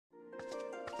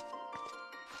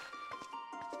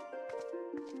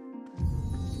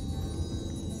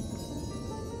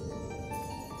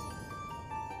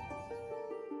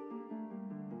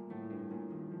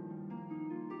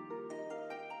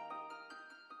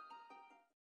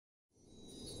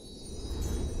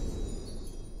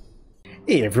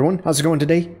Hey everyone, how's it going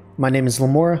today? My name is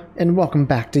Lamoura, and welcome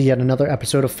back to yet another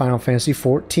episode of Final Fantasy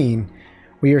XIV.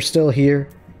 We are still here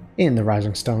in the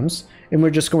Rising Stones, and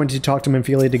we're just going to talk to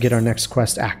Minfilia to get our next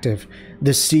quest active.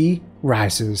 The Sea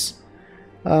Rises.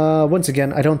 Once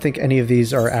again, I don't think any of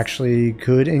these are actually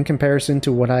good in comparison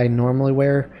to what I normally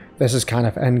wear. This is kind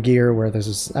of end gear, where this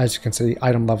is, as you can see,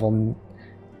 item level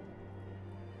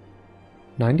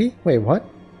 90? Wait, what?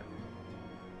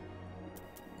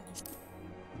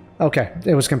 Okay,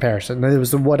 it was comparison. It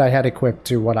was what I had equipped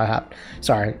to what I had.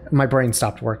 Sorry, my brain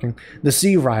stopped working. The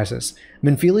Sea Rises.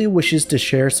 Minfilia wishes to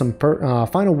share some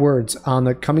final words on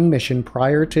the coming mission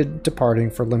prior to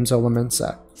departing for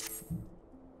Lamoura.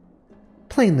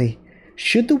 Plainly,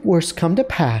 should the worst come to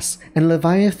pass and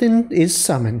Leviathan is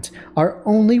summoned, our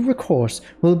only recourse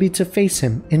will be to face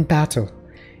him in battle.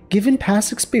 Given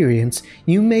past experience,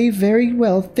 you may very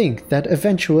well think that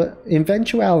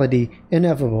eventuality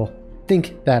inevitable.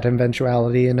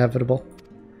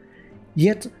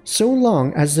 Yet, so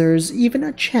long as there is even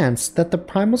a chance that the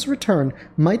primal's return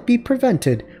might be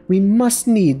prevented, we must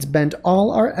needs bend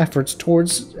all our efforts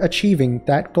towards achieving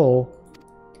that goal.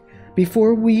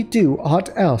 Before we do aught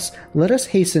else, let us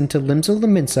hasten to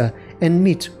Lamoura and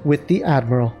meet with the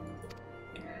Admiral.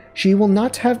 She will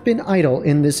not have been idle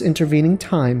in this intervening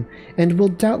time, and will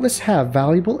doubtless have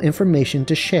valuable information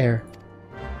to share.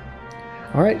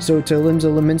 Alright, so to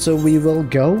Lamoura we will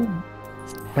go,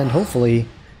 and hopefully,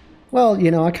 well, you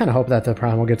know, I kind of hope that the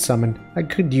primal gets summoned. I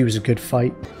could use a good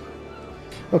fight.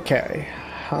 Okay,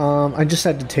 I just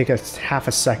had to take half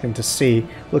a second to see.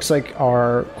 Looks like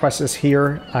our quest is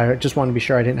here. I just wanted to be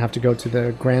sure I didn't have to go to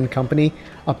the Grand Company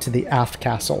up to the Aft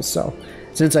Castle, so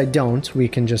since I don't, we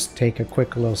can just take a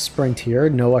quick little sprint here.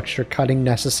 No extra cutting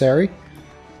necessary.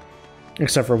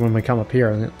 Except for when we come up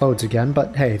here and it loads again,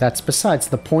 but hey, that's besides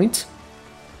the point.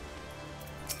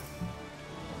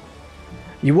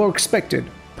 You are expected.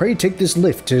 Pray take this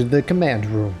lift to the command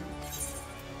room.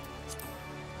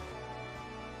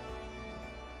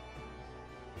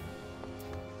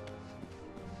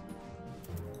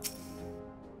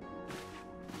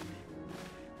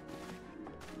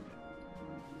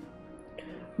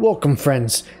 Welcome,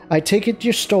 friends. I take it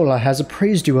your Stola has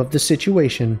appraised you of the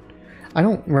situation. I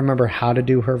don't remember how to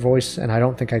do her voice, and I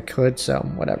don't think I could, so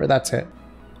whatever, that's it.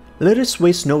 Let us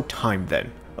waste no time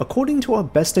then. According to our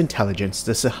best intelligence,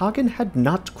 the Sahagin had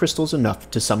not crystals enough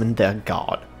to summon their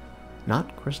god.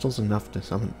 Not crystals enough to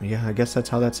summon... Yeah, I guess that's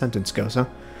how that sentence goes, huh?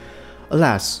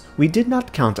 Alas, we did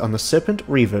not count on the Serpent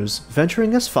Reavers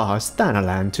venturing as far as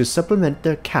Thanalan to supplement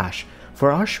their cache.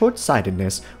 For our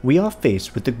short-sightedness, we are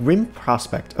faced with the grim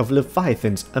prospect of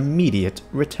Leviathan's immediate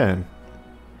return.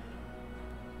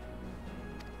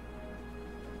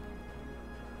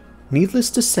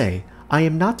 Needless to say, I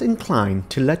am not inclined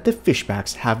to let the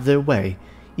fishbacks have their way.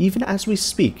 Even as we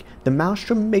speak, the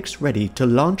Maelstrom makes ready to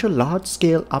launch a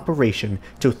large-scale operation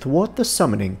to thwart the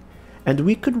summoning, and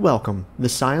we could welcome the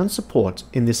Scions' support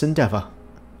in this endeavor.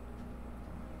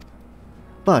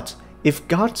 But, if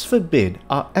gods forbid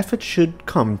our efforts should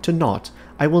come to naught,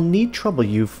 I will need trouble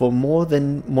you for more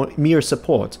than mere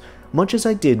support, much as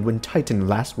I did when Titan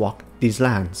last walked these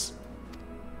lands.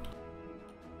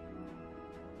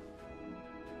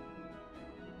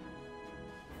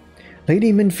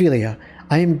 Lady Minfilia,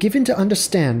 I am given to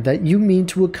understand that you mean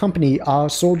to accompany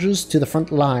our soldiers to the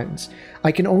front lines.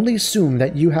 I can only assume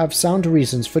that you have sound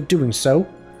reasons for doing so.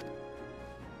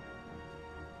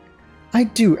 I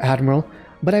do, Admiral,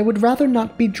 but I would rather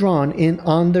not be drawn in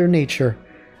on their nature.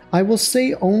 I will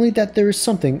say only that there is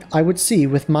something I would see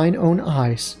with mine own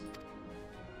eyes.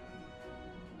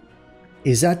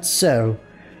 Is that so?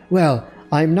 Well,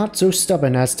 I am not so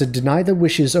stubborn as to deny the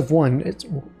wishes of one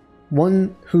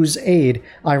whose aid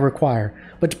I require,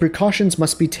 but precautions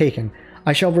must be taken.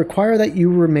 I shall require that you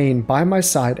remain by my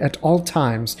side at all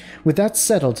times. With that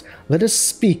settled, let us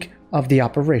speak of the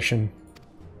operation.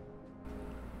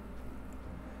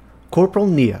 Corporal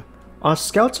Nia, our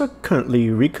scouts are currently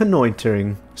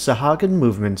reconnoitering Sahagin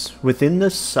movements within the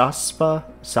Sapspa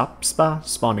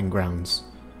spawning grounds.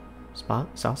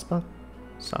 Sapspa?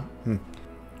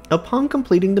 Upon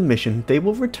completing the mission, they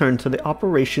will return to the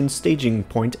operations staging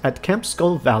point at Camp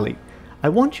Skull Valley. I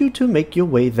want you to make your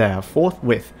way there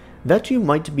forthwith, that you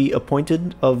might be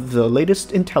appointed of the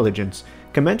latest intelligence.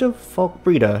 Commander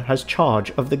Falkbreda has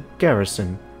charge of the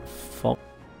garrison.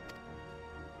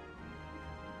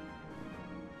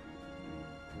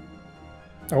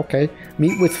 Okay,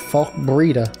 meet with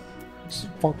Falkbreda.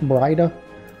 Falkbreda?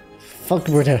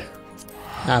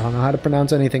 I don't know how to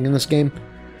pronounce anything in this game.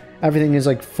 Everything is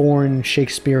like foreign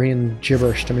Shakespearean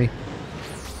gibberish to me.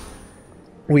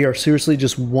 We are seriously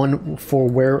just one for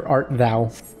where art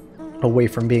thou? away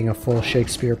from being a full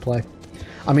Shakespeare play.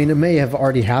 I mean, it may have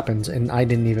already happened and I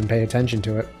didn't even pay attention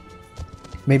to it.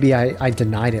 Maybe I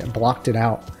denied it, blocked it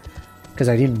out, because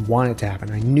I didn't want it to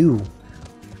happen.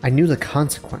 I knew the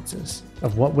consequences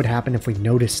of what would happen if we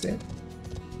noticed it.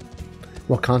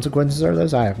 What consequences are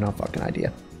those? I have no fucking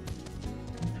idea.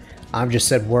 I've just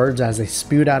said words as they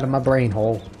spewed out of my brain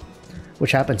hole,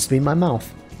 which happens to be my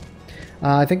mouth.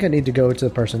 I think I need to go to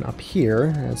the person up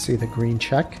here. Let's see the green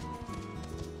check.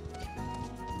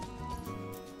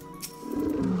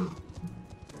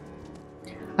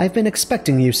 I've been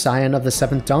expecting you, Scion of the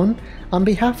Seventh Dawn. On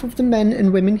behalf of the men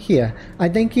and women here, I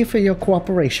thank you for your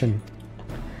cooperation.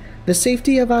 The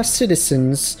safety of our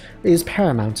citizens is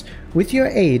paramount. With your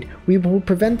aid, we will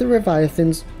prevent the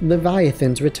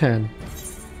Leviathan's return.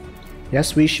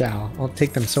 Yes, we shall. I'll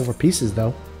take them silver pieces,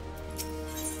 though.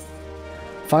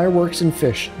 Fireworks and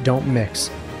fish don't mix.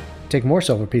 Take more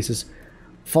silver pieces.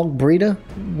 Falkbreda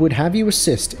would have you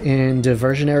assist in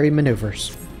diversionary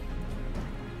maneuvers.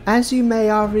 As you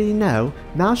may already know,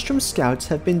 Maelstrom scouts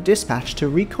have been dispatched to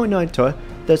reconnoiter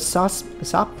the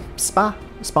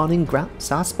spawning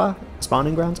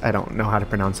grounds? I don't know how to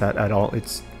pronounce that at all.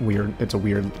 It's weird. It's a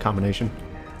weird combination.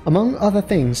 Among other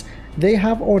things, they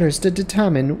have orders to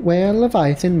determine where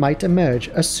Leviathan might emerge,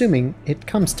 assuming it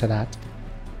comes to that.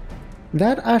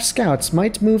 That our scouts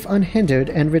might move unhindered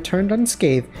and return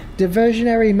unscathed,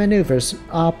 diversionary maneuvers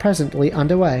are presently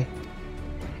underway.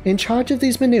 In charge of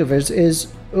these maneuvers is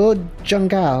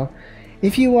Jungal.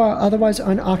 If you are otherwise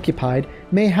unoccupied,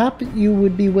 mayhap you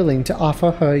would be willing to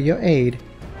offer her your aid.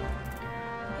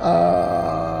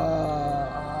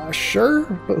 Sure,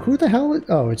 but who the hell is...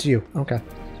 Oh, it's you. Okay.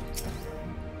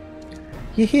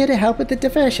 You here to help with the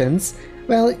diversions?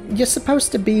 Well, you're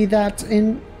supposed to be that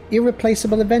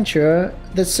irreplaceable adventurer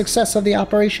the success of the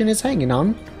operation is hanging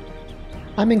on.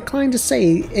 I'm inclined to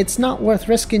say it's not worth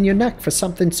risking your neck for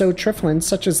something so trifling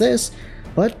such as this,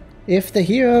 but if the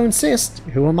hero insists,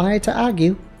 who am I to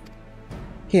argue?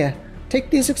 Here, take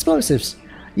these explosives.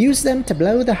 Use them to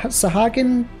blow the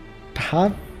Sahagin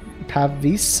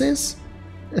pavises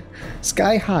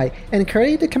sky high and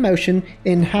create a commotion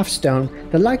in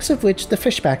Halfstone, the likes of which the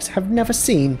fishbacks have never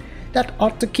seen. That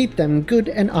ought to keep them good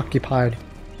and occupied.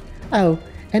 Oh,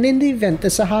 and in the event the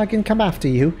Sahagin come after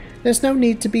you, there's no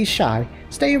need to be shy.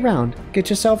 Stay around, get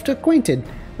yourself acquainted,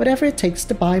 whatever it takes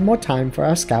to buy more time for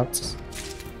our scouts.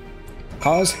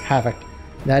 Cause havoc.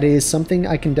 That is something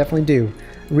I can definitely do.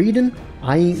 Reading?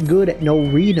 I ain't good at no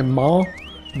reading, ma.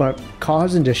 But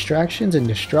causing distractions and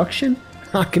destruction?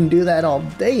 I can do that all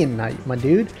day and night, my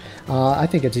dude. I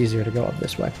think it's easier to go up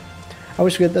this way. I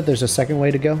always forget that there's a second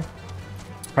way to go.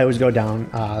 I always go down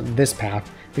this path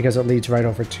because it leads right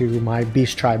over to my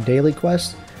Beast Tribe daily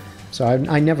quest. So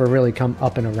I never really come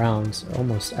up and around,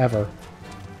 almost ever.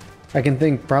 I can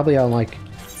think probably on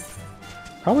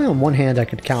one hand I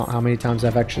could count how many times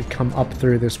I've actually come up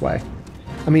through this way.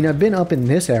 I mean, I've been up in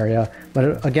this area,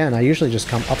 but again, I usually just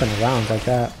come up and around like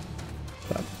that.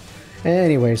 But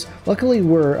anyways, luckily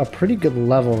we're a pretty good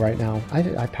level right now.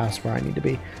 I passed where I need to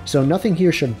be. So nothing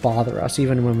here should bother us,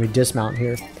 even when we dismount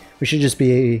here. We should just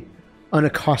be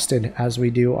unaccosted as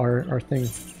we do our thing.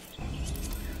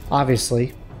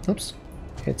 Obviously, oops,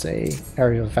 it's a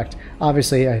aerial effect.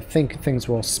 Obviously, I think things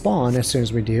will spawn as soon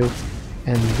as we do,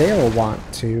 and they'll want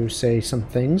to say some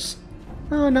things.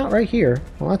 Oh, not right here.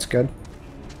 Well, that's good.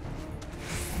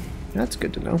 That's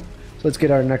good to know. So let's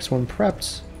get our next one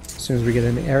prepped. As soon as we get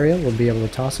in the area, we'll be able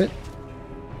to toss it.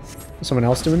 Is someone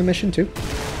else doing the mission too?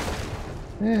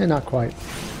 Not quite.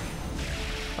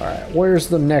 Alright, where's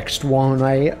the next one?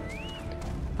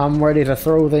 I'm ready to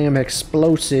throw them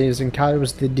explosives and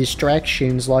cause the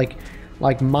distractions like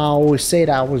Ma always said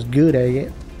I was good at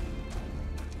it.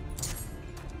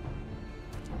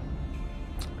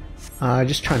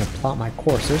 Just trying to plot my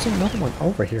course. There's another one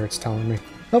over here, it's telling me.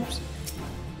 Oops.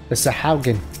 The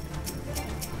Sahagin.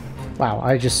 Wow,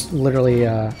 I just literally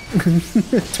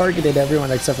targeted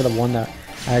everyone except for the one that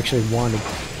I actually wanted.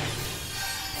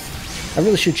 I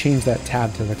really should change that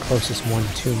tab to the closest one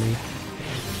to me.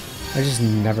 I just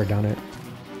never done it.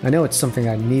 I know it's something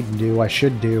I need to do, I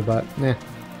should do, but nah.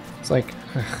 It's like,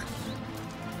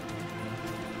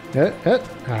 I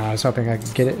was hoping I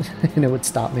could get it and it would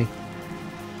stop me.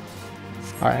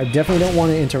 Alright, I definitely don't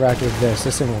want to interact with this.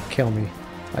 This thing will kill me,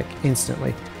 like,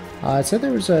 instantly. It said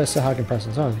there was a Sahagin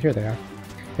presence. Oh, here they are.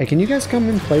 Hey, can you guys come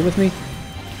and play with me?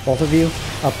 Both of you,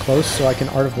 up close, so I can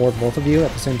Art of War both of you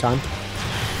at the same time?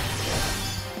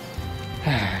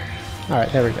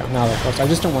 Alright, there we go. Now they're close. I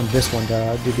just don't want this one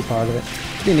to be part of it.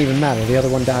 It didn't even matter. The other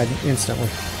one died instantly.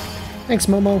 Thanks,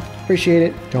 Momo. Appreciate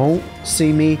it. Don't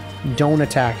see me. Don't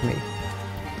attack me.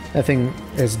 That thing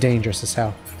is dangerous as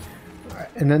hell. Alright,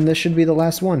 and then this should be the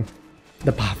last one.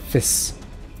 The Bafis.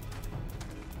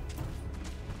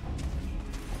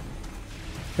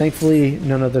 Thankfully,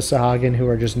 none of the Sahagin who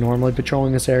are just normally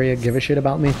patrolling this area give a shit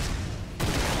about me.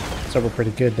 So we're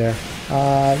pretty good there.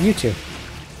 You two.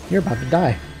 You're about to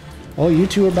die. Oh, you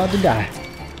two are about to die.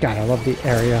 God, I love the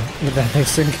area that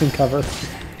this thing can cover.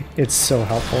 It's so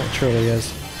helpful. It truly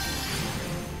is.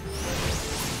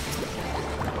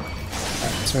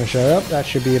 Alright, let's finish that up. That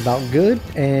should be about good.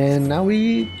 And now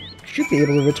we should be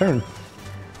able to return.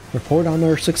 Report on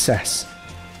our success.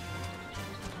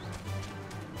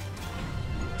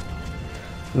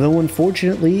 Though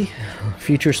unfortunately,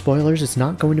 future spoilers, it's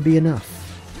not going to be enough.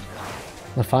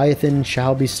 Leviathan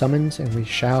shall be summoned, and we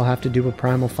shall have to do a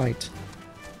primal fight.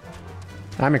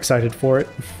 I'm excited for it.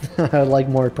 I like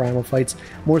more primal fights.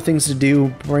 More things to do,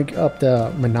 break up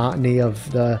the monotony of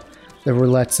the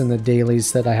roulettes and the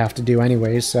dailies that I have to do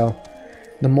anyways, so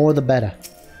the more the better.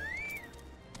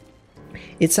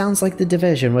 It sounds like the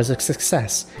division was a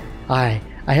success. I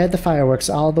heard the fireworks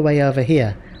all the way over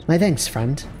here. My thanks,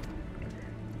 friend.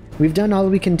 We've done all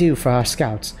we can do for our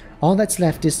scouts. All that's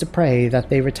left is to pray that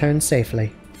they return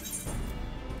safely.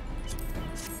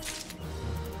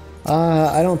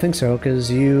 I don't think so,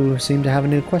 because you seem to have a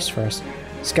new quest for us.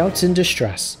 Scouts in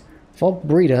distress. Folk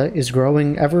Brita is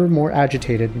growing ever more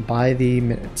agitated by the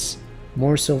minutes.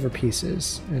 More silver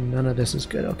pieces, and none of this is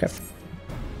good. Okay.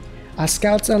 Our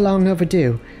scouts are long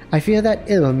overdue. I fear that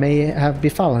ill may have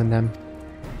befallen them.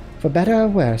 For better or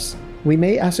worse, we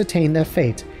may ascertain their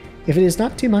fate. If it is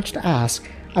not too much to ask,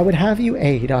 I would have you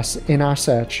aid us in our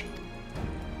search.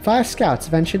 5 scouts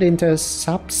ventured into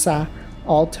Sapsa,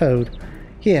 all told.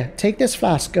 Here, take this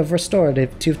flask of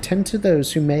restorative to tend to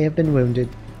those who may have been wounded.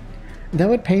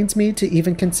 Though it pains me to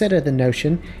even consider the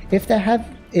notion, if they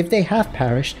have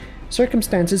perished,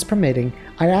 circumstances permitting,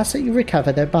 I ask that you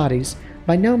recover their bodies.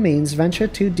 By no means venture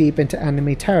too deep into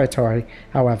enemy territory,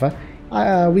 however.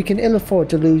 We can ill afford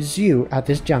to lose you at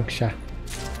this juncture.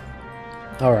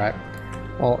 Alright.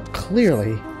 Well,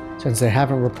 clearly, since they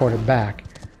haven't reported back,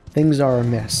 things are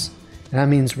amiss. And that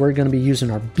means we're going to be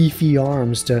using our beefy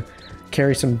arms to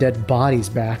carry some dead bodies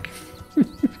back.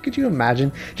 Could you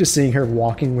imagine just seeing her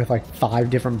walking with like 5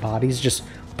 different bodies just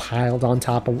piled on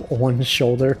top of one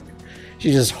shoulder?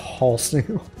 She's just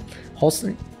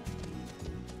holstering.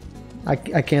 I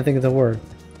can't think of the word.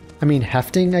 I mean,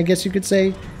 hefting, I guess you could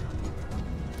say.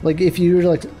 Like, if you were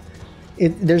like...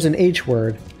 there's an H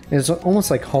word. It's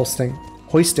almost like hoisting.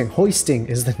 Hoisting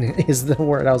is the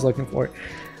word I was looking for.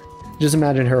 Just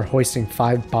imagine her hoisting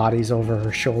 5 bodies over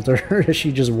her shoulder as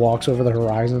she just walks over the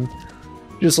horizon.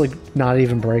 Just like not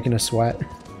even breaking a sweat.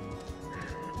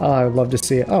 Oh, I would love to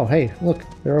see it. Oh, hey, look,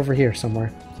 they're over here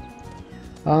somewhere.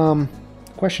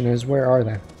 Question is, where are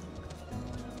they?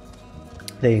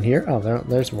 They in here? Oh,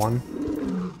 there's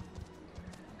one.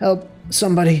 Help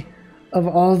somebody of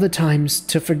all the times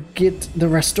to forget the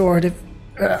restorative.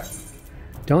 Ugh.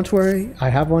 Don't worry, I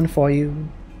have one for you.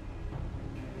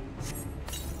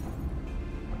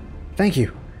 Thank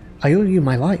you. I owe you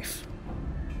my life.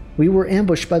 We were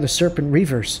ambushed by the Serpent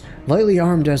Reavers. Lightly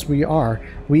armed as we are,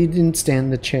 we didn't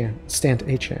stand a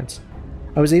chance.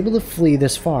 I was able to flee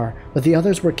this far, but the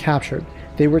others were captured.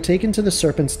 They were taken to the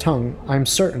Serpent's tongue, I'm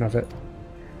certain of it.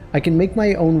 I can make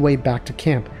my own way back to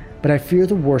camp, but I fear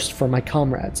the worst for my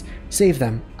comrades. Save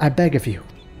them, I beg of you.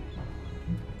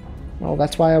 Well,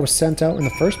 that's why I was sent out in the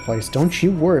first place. Don't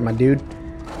you worry, my dude.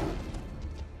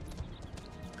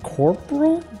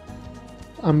 Corporal?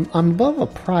 I'm above a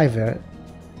private.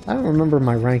 I don't remember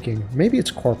my ranking. Maybe it's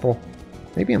corporal.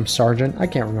 Maybe I'm sergeant. I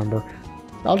can't remember.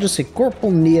 I'll just say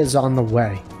Corporal Nia's on the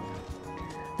way.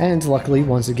 And luckily,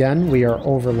 once again, we are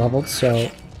over-leveled,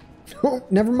 so... Oh,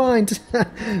 never mind.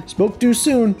 Spoke too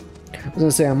soon. I was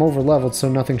gonna say I'm over-leveled, so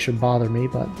nothing should bother me,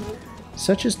 but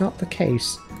such is not the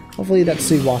case. Hopefully that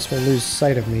sea wasp will lose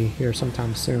sight of me here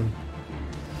sometime soon.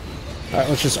 Alright,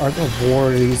 let's just art of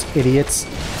war these idiots.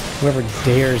 Whoever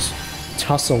dares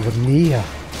tussle with Nia,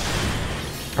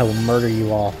 I will murder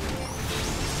you all.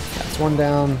 That's one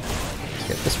down. Let's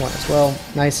get this one as well.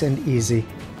 Nice and easy.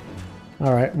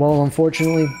 Alright, well,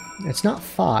 unfortunately, it's not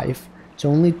 5. It's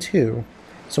only 2.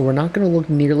 So we're not going to look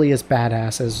nearly as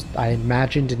badass as I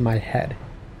imagined in my head.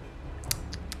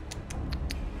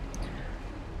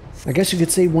 I guess you could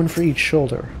say 1 for each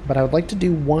shoulder, but I would like to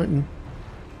do 1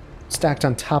 stacked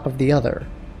on top of the other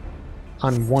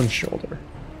on one shoulder.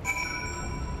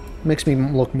 Makes me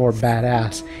look more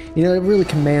badass. You know, it really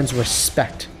commands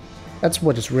respect. That's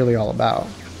what it's really all about.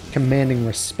 Commanding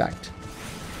respect.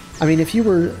 I mean, if you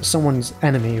were someone's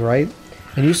enemy, right?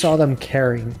 And you saw them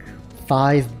carrying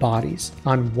 5 bodies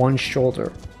on one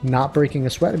shoulder, not breaking a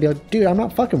sweat, I'd be like, dude, I'm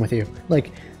not fucking with you.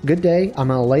 Like, good day, I'm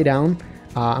gonna lay down,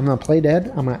 I'm gonna play dead,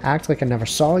 I'm gonna act like I never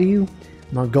saw you,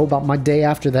 I'm gonna go about my day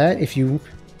after that if you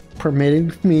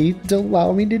permitted me to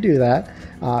allow me to do that.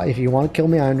 If you want to kill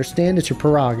me, I understand, it's your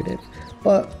prerogative.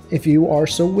 But if you are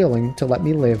so willing to let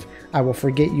me live, I will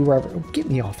forget you wherever. Get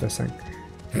me off this thing.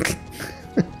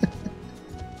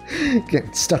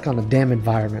 Getting stuck on a damn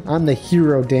environment. I'm the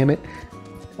hero, damn it.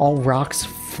 All rocks,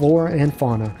 flora, and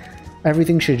fauna.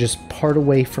 Everything should just part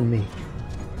away from me.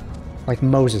 Like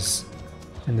Moses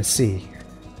and the sea.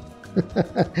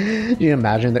 You can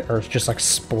imagine the earth just like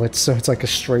splits so it's like a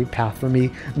straight path for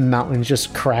me. Mountains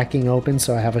just cracking open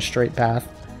so I have a straight path.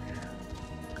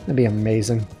 That'd be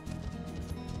amazing.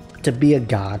 To be a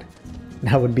god,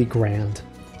 that would be grand.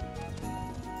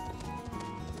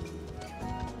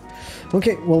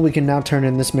 Okay, well, we can now turn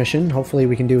in this mission. Hopefully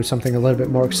we can do something a little bit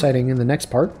more exciting in the next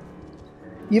part.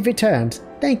 You've returned.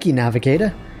 Thank you,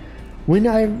 Navigator. When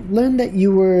I learned that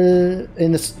you were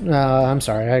in this... I'm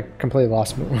sorry, I completely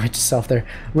lost myself there.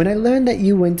 When I learned that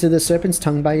you went to the Serpent's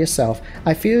Tongue by yourself,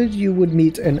 I feared you would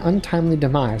meet an untimely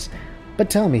demise. But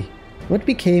tell me, what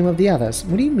became of the others?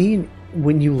 What do you mean,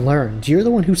 when you learned? You're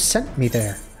the one who sent me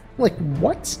there. Like,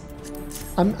 what?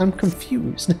 I'm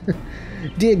confused.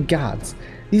 Dear gods,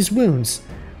 these wounds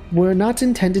were not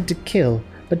intended to kill,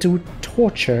 but to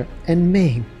torture and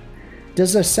maim.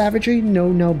 Does their savagery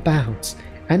know no bounds?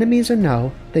 Enemies or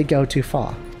no, they go too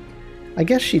far. I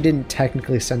guess she didn't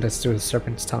technically send us to the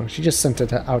Serpent's Tongue, she just sent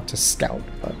it out to scout,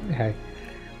 but hey.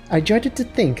 I dreaded to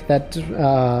think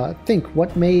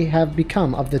what may have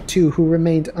become of the 2 who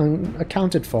remained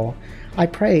unaccounted for. I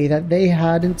pray that they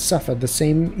hadn't suffered the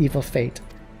same evil fate.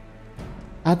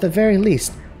 At the very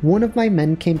least, one of my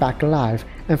men came back alive,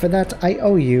 and for that I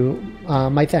owe you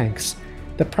my thanks.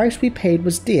 The price we paid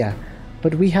was dear,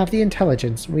 but we have the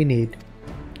intelligence we need.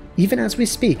 Even as we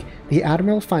speak, the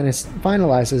Admiral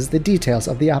finalizes the details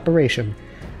of the operation.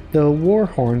 The war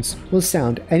horns will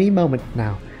sound any moment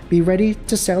now. Be ready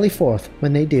to sally forth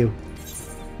when they do.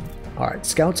 Alright,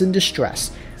 scouts in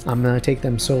distress. I'm gonna take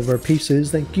them silver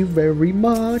pieces, thank you very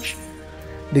much.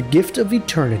 The Gift of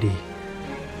Eternity.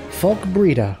 Falk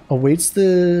Breda awaits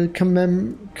the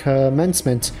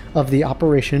commencement of the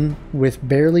operation with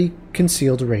barely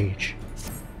concealed rage.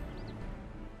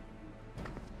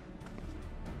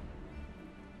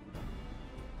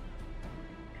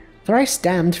 Thrice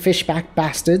damned fishback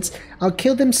bastards, I'll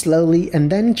kill them slowly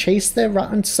and then chase their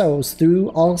rotten souls through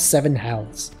all 7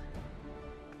 hells.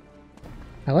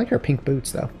 I like her pink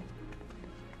boots though.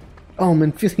 Oh,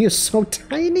 Manphilia is so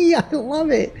tiny, I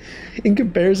love it! In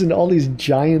comparison to all these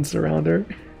giants around her.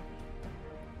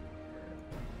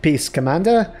 Peace,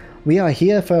 Commander. We are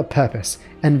here for a purpose,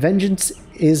 and vengeance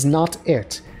is not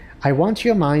it. I want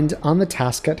your mind on the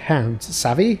task at hand,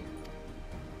 savvy?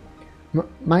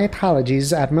 My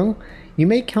apologies, Admiral. You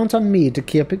may count on me to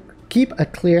keep a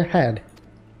clear head.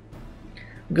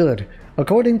 Good.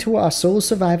 According to our sole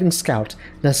surviving scout,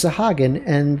 the Sahagin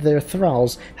and their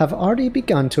thralls have already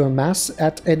begun to amass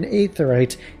at an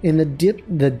aetherite in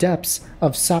the depths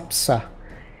of Sapsa.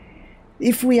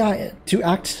 If we are to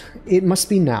act, it must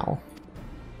be now.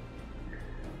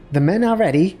 The men are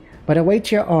ready, but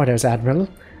await your orders, Admiral.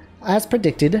 As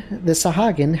predicted, the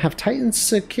Sahagin have tightened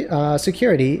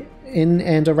security in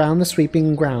and around the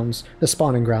spawning grounds,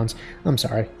 I'm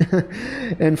sorry,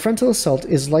 and frontal assault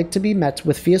is like to be met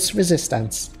with fierce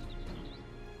resistance.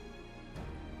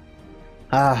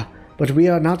 Ah, but we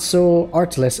are not so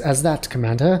artless as that,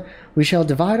 Commander. We shall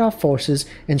divide our forces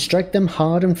and strike them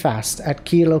hard and fast at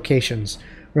key locations.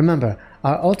 Remember,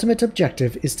 our ultimate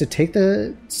objective is to take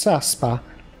the Sapspa,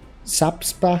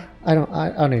 I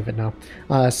don't even know,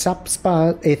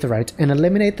 Sapspa Aetherite and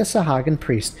eliminate the Sahagin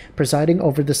priest presiding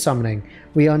over the summoning.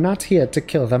 We are not here to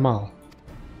kill them all.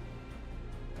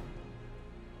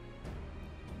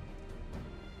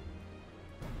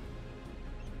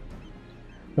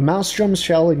 The Maelstrom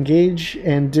shall engage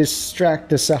and distract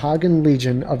the Sahagin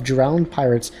legion of drowned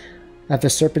pirates at the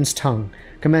Serpent's Tongue.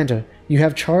 Commander, you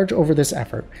have charge over this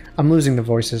effort. I'm losing the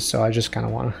voices, so I just kind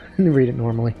of want to read it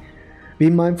normally. Be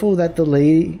mindful that the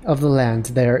lay of the land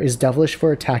there is devilish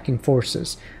for attacking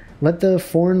forces. Let the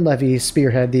foreign levy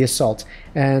spearhead the assault,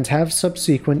 and have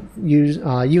subsequent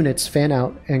units fan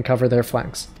out and cover their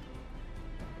flanks.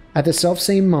 At the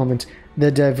selfsame moment,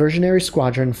 the diversionary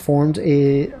squadron formed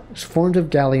of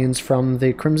galleons from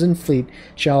the Crimson Fleet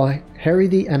shall harry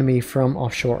the enemy from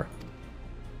offshore.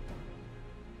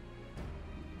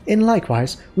 In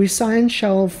likewise, we Scions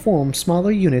shall form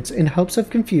smaller units in hopes of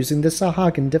confusing the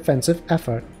Sahagin defensive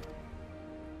effort.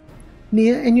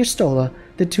 Nia and Yustola,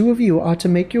 the two of you ought to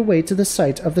make your way to the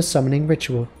site of the summoning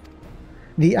ritual.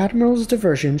 The Admiral's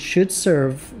diversion should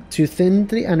serve to thin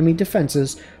the enemy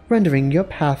defenses, rendering your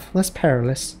path less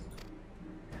perilous.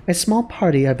 A small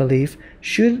party, I believe,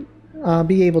 should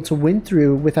be able to win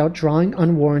through without drawing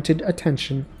unwarranted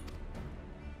attention.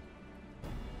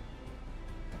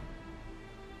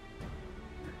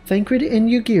 Thancred and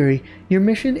Yugiri, your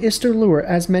mission is to lure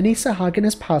as many Sahagin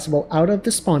as possible out of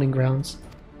the spawning grounds.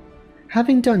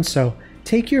 Having done so,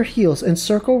 take your heals and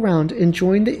circle round and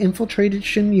join the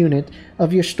infiltration unit of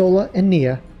Y'shtola and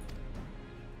Nia.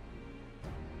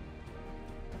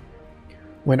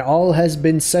 When all has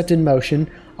been set in motion,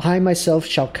 I myself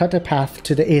shall cut a path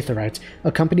to the Aetheryte,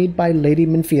 accompanied by Lady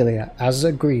Minfilia, as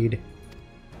agreed.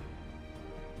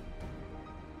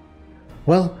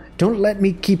 Well, don't let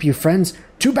me keep you, friends.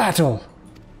 To battle!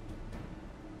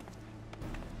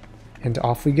 And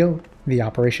off we go. The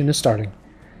operation is starting.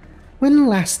 When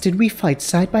last did we fight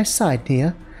side by side,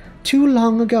 Nia? Too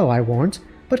long ago, I warrant.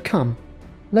 But come,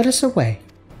 let us away.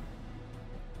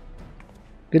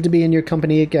 Good to be in your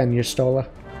company again, Y'shtola.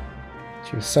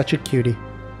 She was such a cutie.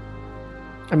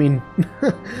 I mean,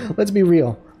 let's be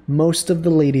real. Most of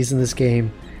the ladies in this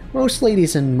game, most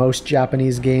ladies in most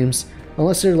Japanese games,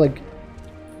 unless they're like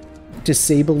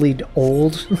disabledly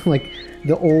old, like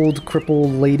the old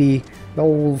crippled lady, the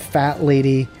old fat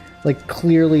lady, like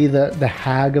clearly the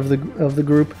hag of the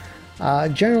group.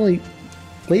 Generally,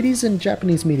 ladies in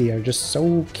Japanese media are just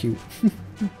so cute.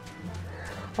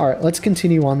 Alright, let's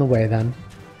continue on the way then.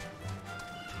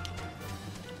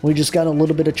 We just got a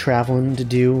little bit of traveling to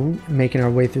do, making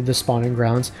our way through the spawning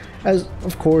grounds. As,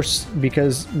 of course,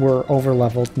 because we're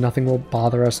over-leveled, nothing will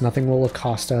bother us, nothing will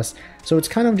accost us. So it's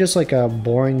kind of just like a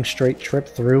boring, straight trip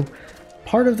through.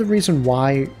 Part of the reason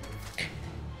why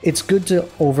it's good to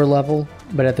over-level,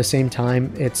 but at the same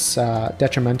time, it's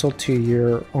detrimental to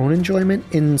your own enjoyment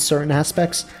in certain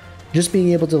aspects. Just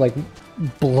being able to, like,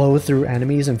 blow through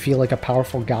enemies and feel like a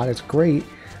powerful god is great,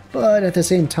 but at the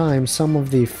same time, some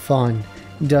of the fun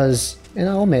does, and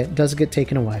I'll admit, does get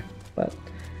taken away, but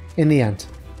in the end,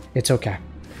 it's okay.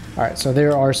 Alright, so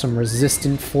there are some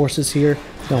resistant forces here.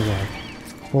 Don't worry.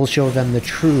 We'll show them the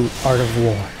true art of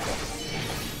war.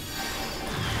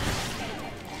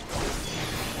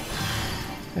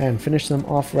 And finish them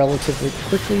off relatively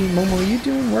quickly. Momo, are you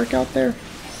doing work out there?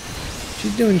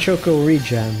 She's doing Choco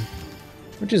regen,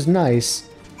 which is nice.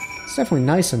 It's definitely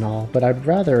nice and all, but I'd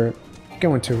rather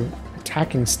go into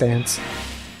attacking stance.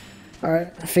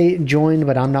 Alright, Fate joined,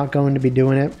 but I'm not going to be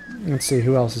doing it. Let's see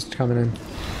who else is coming in.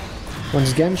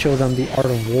 Once again, show them the art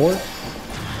of war.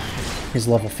 He's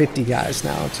level 50 guys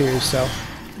now too, so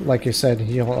like you said,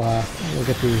 you'll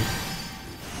get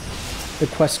the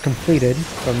quest completed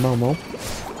from Momo.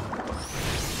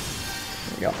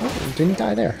 There we go. Oh, didn't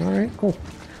die there. Alright, cool.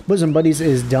 Bosom Buddies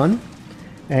is done.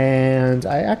 And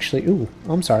I actually, ooh,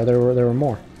 I'm sorry, there were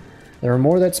more. There were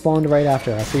more that spawned right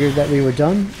after. I figured that we were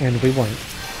done, and we weren't.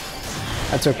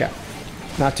 That's okay.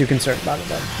 Not too concerned about it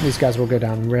though. These guys will go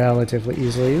down relatively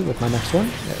easily with my next one.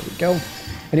 There we go.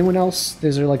 Anyone else?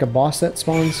 Is there like a boss that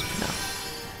spawns? No.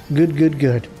 Good, good,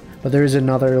 good. But there is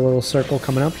another little circle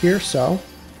coming up here, so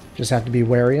just have to be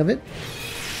wary of it.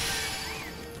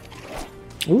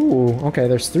 Ooh, okay,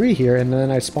 there's 3 here, and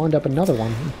then I spawned up another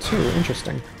one too.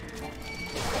 Interesting.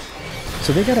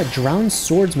 So they got a drowned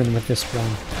swordsman with this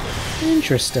one.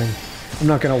 Interesting. I'm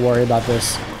not going to worry about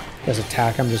this as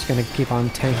attack. I'm just going to keep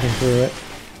on tanking through it.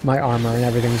 My armor and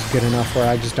everything's good enough where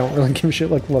I just don't really give a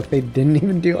shit. Like, look, they didn't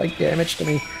even do, like, damage to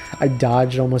me. I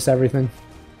dodged almost everything.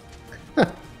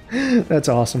 That's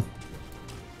awesome.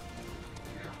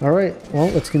 Alright, well,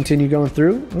 let's continue going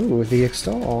through. Ooh, the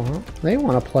extol, huh? They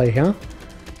want to play, huh?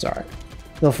 It's alright.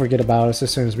 They'll forget about us as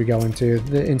soon as we go into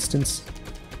the instance.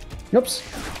 Oops.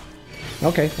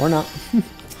 Okay, or not.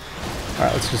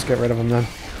 Alright, let's just get rid of them then.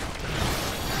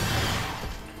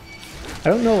 I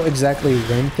don't know exactly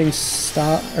when things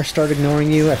start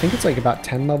ignoring you. I think it's like about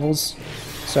 10 levels.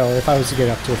 So if I was to get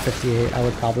up to a 58, I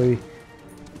would probably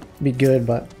be good,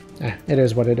 but it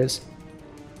is what it is.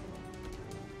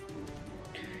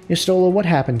 Y'shtola, what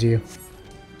happened to you?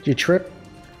 Did you trip?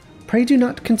 Pray do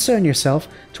not concern yourself.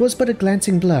 'Twas but a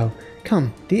glancing blow.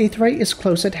 Come, the Aetheryte is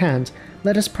close at hand.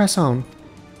 Let us press on.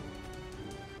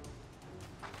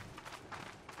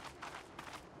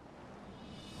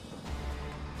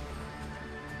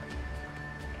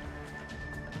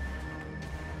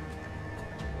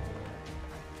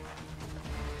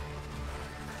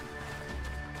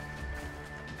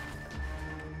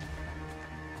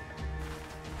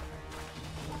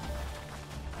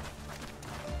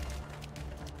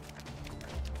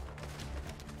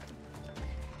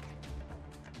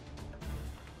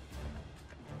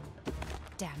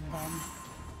 Damn them.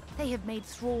 They have made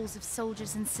thralls of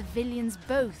soldiers and civilians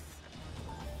both.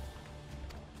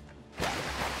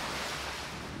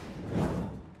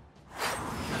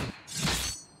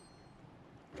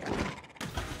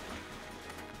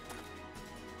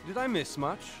 Did I miss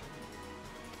much?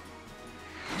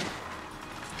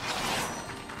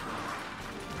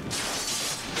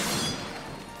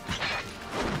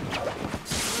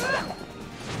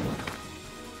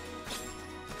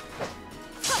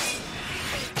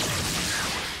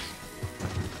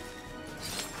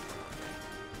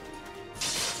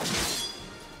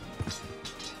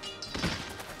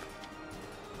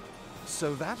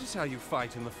 So that is how you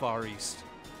fight in the Far East.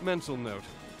 Mental note,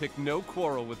 pick no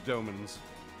quarrel with Domans.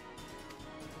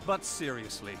 But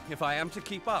seriously, if I am to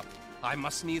keep up, I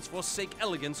must needs forsake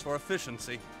elegance for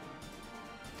efficiency.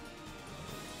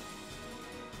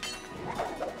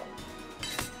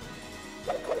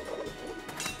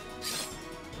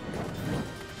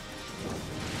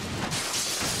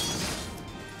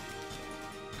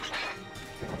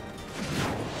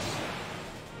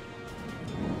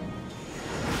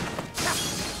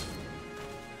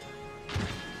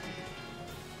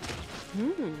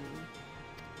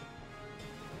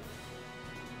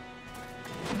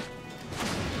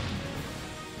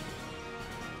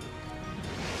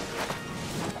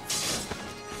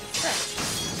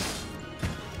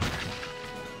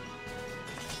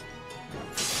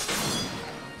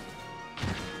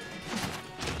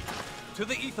 To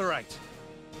the Aetheryte!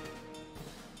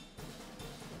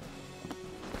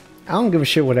 I don't give a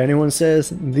shit what anyone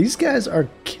says. These guys are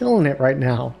killing it right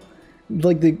now.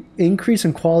 Like, the increase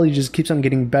in quality just keeps on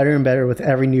getting better and better with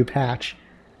every new patch.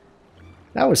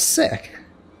 That was sick.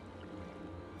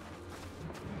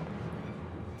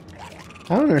 I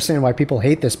don't understand why people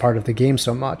hate this part of the game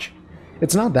so much.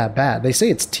 It's not that bad. They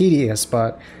say it's tedious,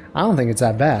 but I don't think it's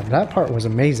that bad. That part was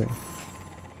amazing.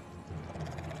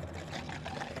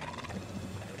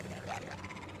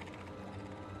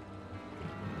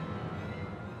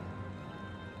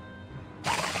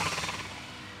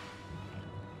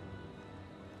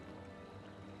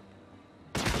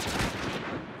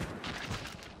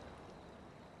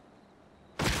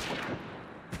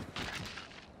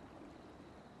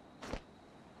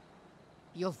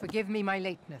 You'll forgive me my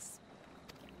lateness.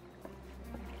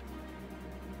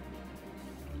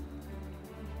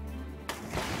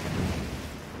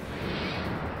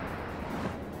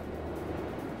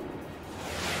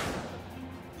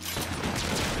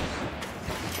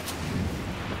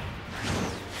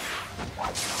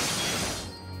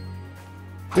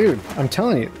 Dude, I'm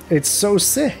telling you, it's so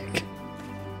sick.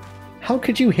 How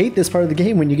could you hate this part of the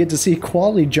game when you get to see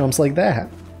quality jumps like that?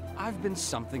 I've been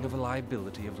something of a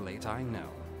liability of late, I know.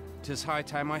 'Tis high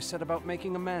time I set about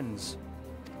making amends.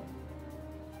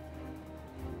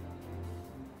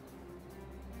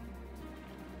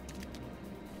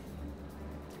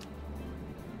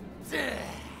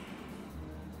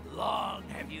 Long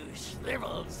have you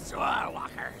shriveled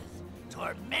Swordwalkers,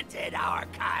 tormented our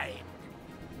kind.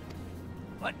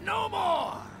 But no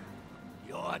more!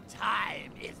 Your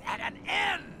time is at an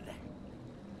end!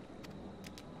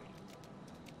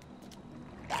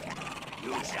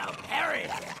 You shall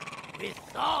perish with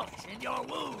salt in your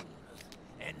wounds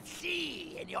and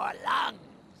sea in your lungs.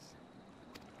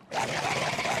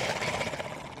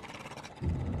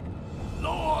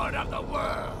 Lord of the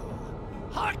world,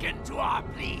 hearken to our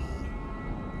plea.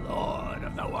 Lord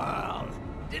of the world,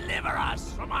 deliver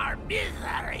us from our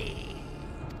misery.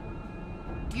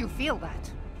 Do you feel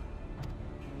that?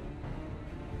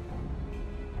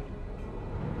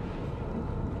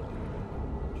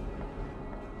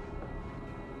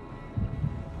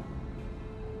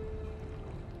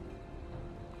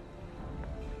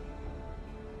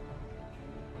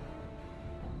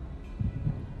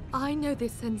 I know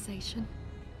this sensation.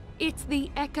 It's the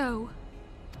echo.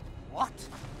 What?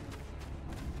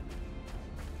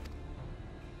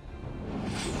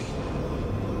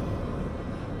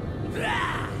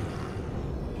 Ah!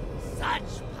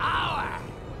 Such power!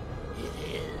 It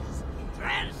is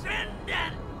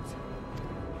transcendent!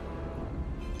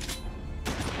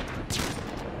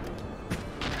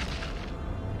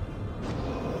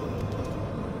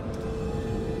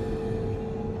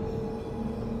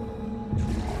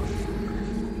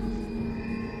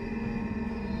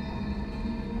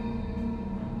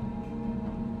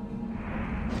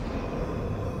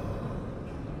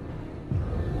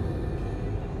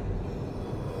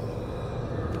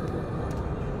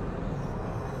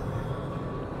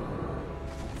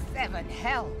 Seven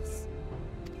hells.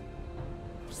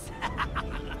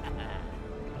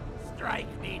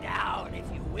 Strike me down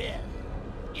if you will.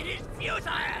 It is futile.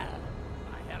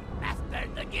 I have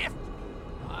mastered the gift.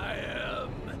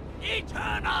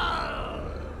 eternal!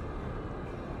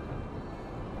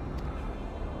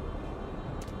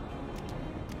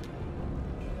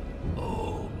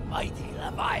 O mighty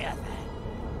Leviathan,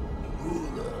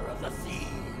 ruler of the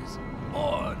seas,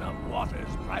 born of waters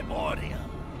primordial,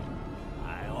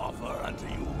 I offer unto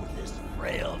you this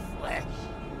frail flesh,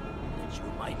 that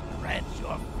you might grant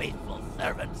your faithful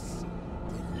servants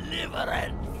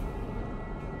deliverance.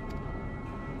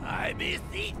 I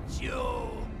beseech you,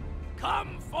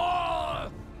 come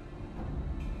forth!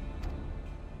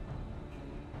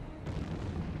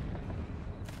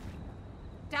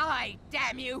 Die,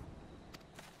 damn you!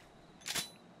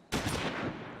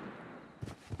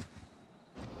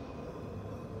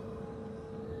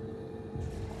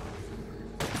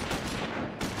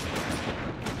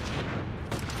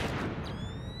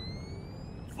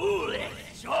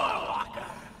 Foolish shorewalker!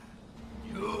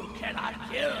 You cannot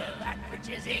kill that which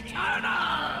is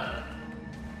eternal!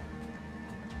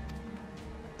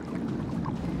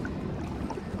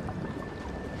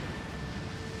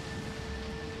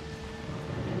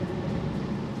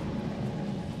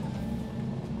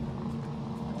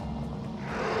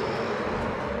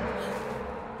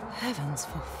 Heavens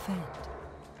forfend.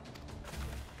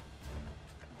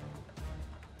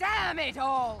 Damn it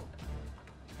all!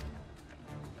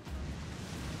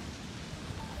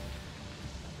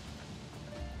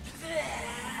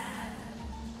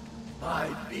 My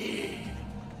being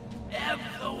ebbs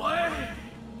away.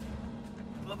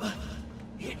 But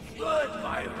it should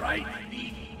by right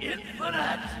be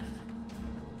infinite.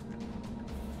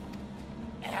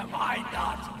 Am I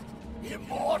not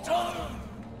immortal?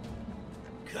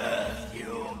 Curse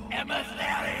you,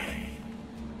 emissary!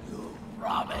 You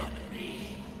promised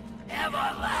me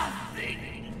everlasting.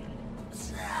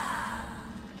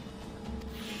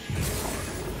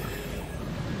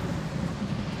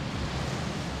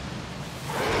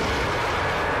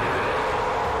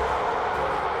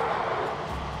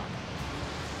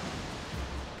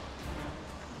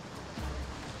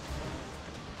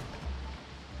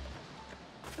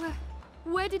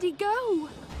 Where did he go?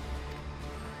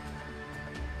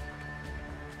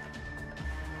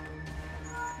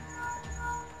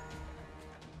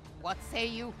 What say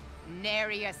you?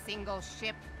 Nary a single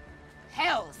ship?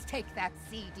 Hells take that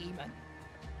sea demon!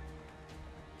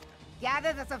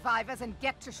 Gather the survivors and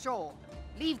get to shore.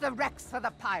 Leave the wrecks for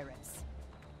the pirates.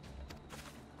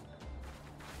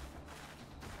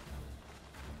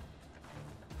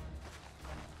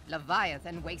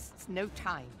 Leviathan wastes no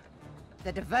time.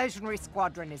 The diversionary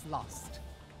squadron is lost.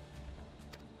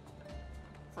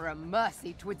 For a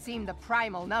mercy, 'twould seem the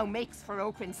primal now makes for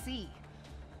open sea.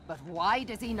 But why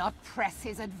does he not press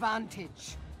his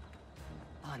advantage?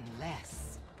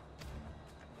 Unless...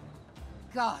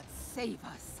 God save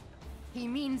us. He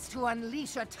means to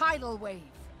unleash a tidal wave.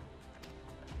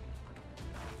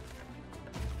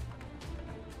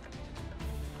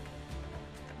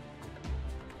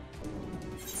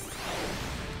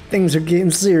 Things are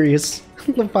getting serious.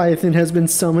 Leviathan has been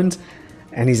summoned,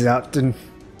 and he's out to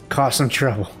cause some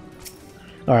trouble.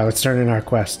 Alright, let's turn in our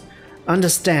quest.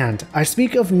 Understand, I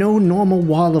speak of no normal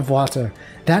wall of water.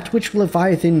 That which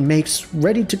Leviathan makes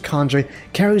ready to conjure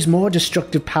carries more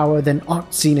destructive power than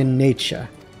aught seen in nature.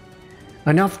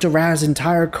 Enough to razz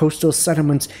entire coastal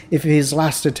settlements if his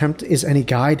last attempt is any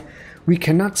guide. We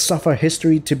cannot suffer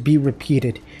history to be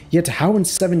repeated, yet how in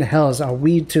seven hells are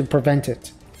we to prevent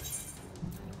it?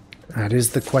 That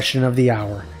is the question of the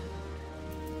hour.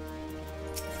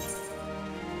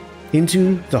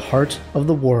 Into the heart of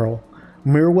the Whorl,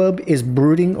 Mirweb is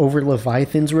brooding over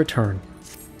Leviathan's return.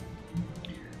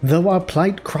 Though our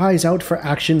plight cries out for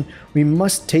action, we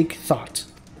must take thought.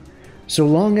 So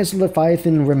long as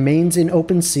Leviathan remains in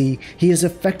open sea, he is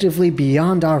effectively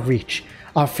beyond our reach.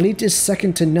 Our fleet is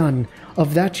second to none,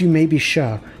 of that you may be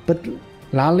sure, but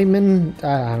Laliman,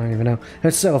 I don't even know,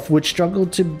 herself would struggle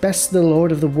to best the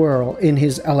Lord of the Whorl in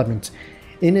his element.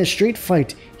 In a straight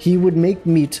fight, he would make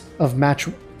meat and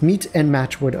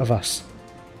matchwood of us.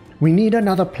 We need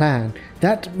another plan.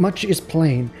 That much is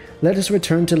plain. Let us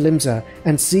return to Limsa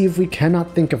and see if we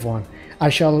cannot think of one. I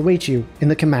shall await you in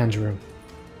the command room.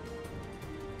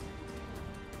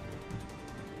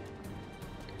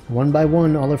 One by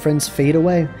one, all our friends fade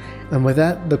away. And with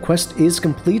that, the quest is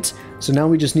complete. So now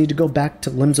we just need to go back to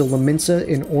Limsa Laminsa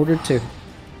in order to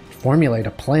formulate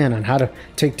a plan on how to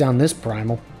take down this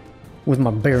primal with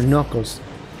my bare knuckles.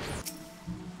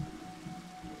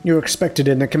 You're expected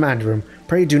in the command room.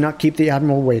 Pray do not keep the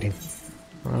Admiral waiting.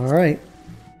 Alright.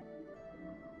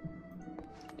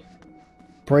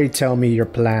 Pray tell me your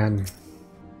plan.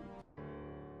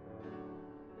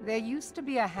 There used to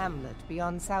be a hamlet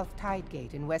beyond South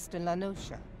Tidegate in western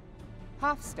Lanosha.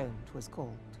 Hearthstone 'twas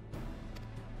called.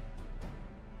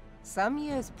 Some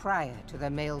years prior to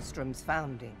the Maelstrom's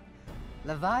founding,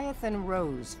 Leviathan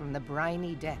rose from the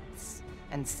briny depths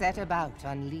and set about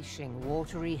unleashing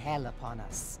watery hell upon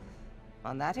us.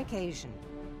 On that occasion,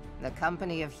 the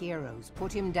Company of Heroes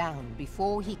put him down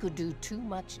before he could do too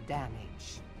much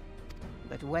damage.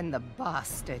 But when the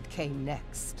bastard came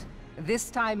next, this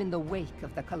time in the wake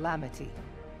of the calamity,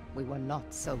 we were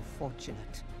not so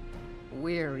fortunate.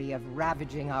 Weary of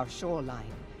ravaging our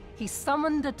shoreline, he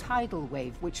summoned a tidal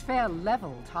wave which fair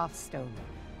leveled Hearthstone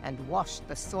and washed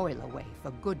the soil away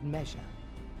for good measure.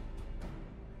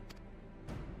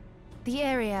 The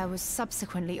area was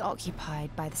subsequently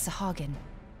occupied by the Sahagin.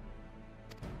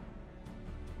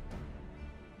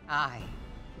 Aye,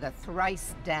 the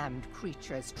thrice-damned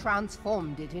creatures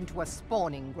transformed it into a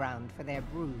spawning ground for their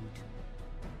brood.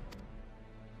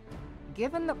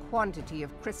 Given the quantity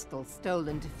of crystal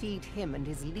stolen to feed him and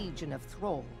his legion of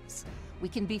thralls, we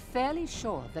can be fairly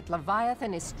sure that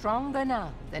Leviathan is stronger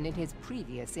now than in his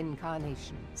previous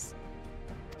incarnations.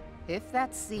 If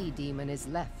that sea demon is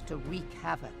left to wreak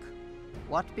havoc,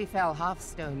 what befell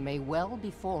Hearthstone may well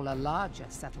befall a larger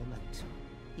settlement,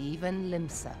 even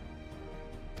Limsa.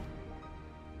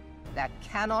 That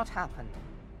cannot happen.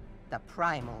 The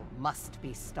primal must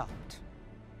be stopped.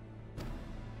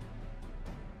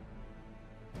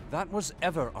 That was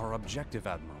ever our objective,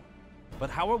 Admiral. But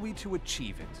how are we to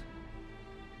achieve it?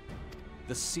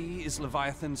 The sea is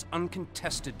Leviathan's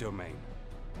uncontested domain.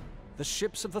 The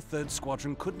ships of the 3rd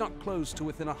Squadron could not close to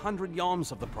within 100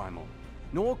 yards of the primal,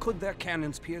 nor could their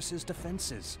cannons pierce his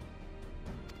defenses.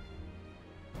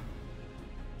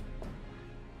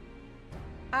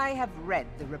 I have read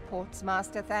the reports,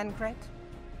 Master Thancred.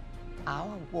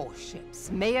 Our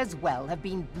warships may as well have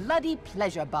been bloody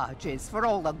pleasure barges for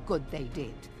all the good they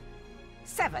did.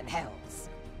 7 hells!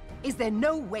 Is there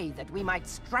no way that we might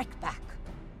strike back?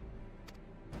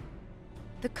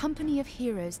 The Company of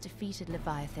Heroes defeated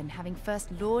Leviathan, having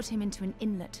first lured him into an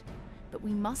inlet, but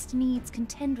we must needs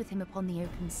contend with him upon the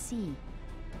open sea.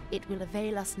 It will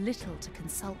avail us little to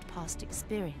consult past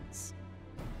experience.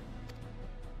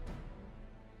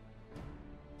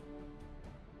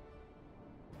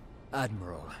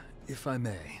 Admiral, if I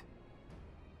may.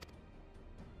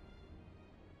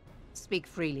 Speak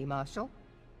freely, Marshal.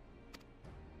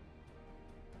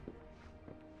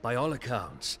 By all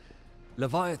accounts,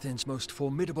 Leviathan's most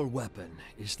formidable weapon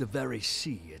is the very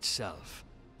sea itself.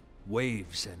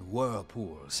 Waves and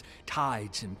whirlpools,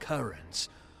 tides and currents,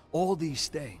 all these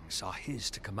things are his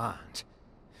to command.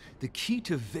 The key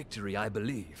to victory, I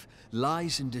believe,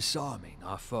 lies in disarming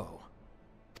our foe.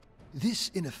 This,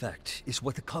 in effect, is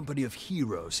what the Company of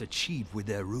Heroes achieved with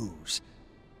their ruse.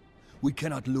 We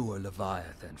cannot lure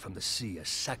Leviathan from the sea a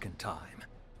second time.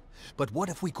 But what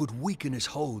if we could weaken his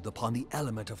hold upon the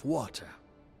element of water?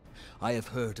 I have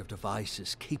heard of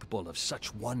devices capable of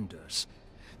such wonders.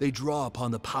 They draw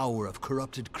upon the power of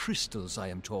corrupted crystals, I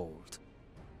am told.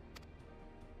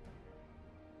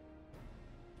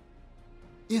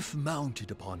 If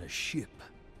mounted upon a ship,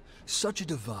 such a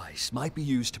device might be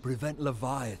used to prevent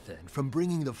Leviathan from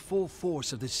bringing the full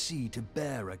force of the sea to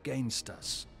bear against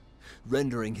us,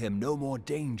 rendering him no more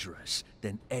dangerous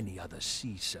than any other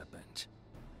sea serpent.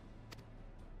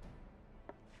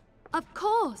 Of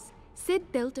course!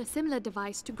 Sid built a similar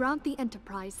device to grant the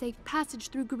Enterprise safe passage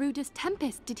through Garuda's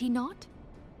Tempest, did he not?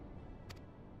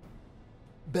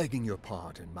 Begging your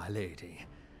pardon, my lady,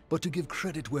 but to give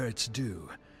credit where it's due,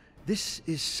 this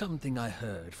is something I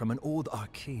heard from an old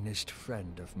arcanist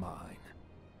friend of mine.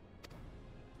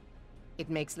 It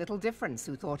makes little difference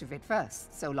who thought of it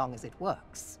first, so long as it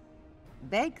works.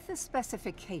 Beg the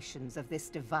specifications of this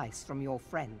device from your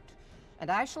friend,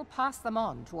 and I shall pass them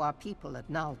on to our people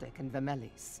at Naldic and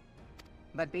Vermelis.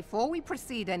 But before we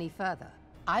proceed any further,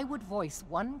 I would voice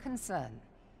one concern.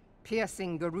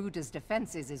 Piercing Garuda's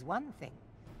defenses is one thing.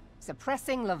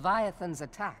 Suppressing Leviathan's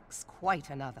attacks, quite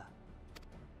another.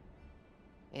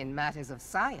 In matters of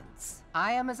science,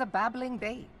 I am as a babbling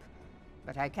babe,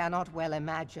 but I cannot well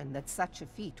imagine that such a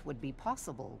feat would be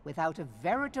possible without a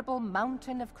veritable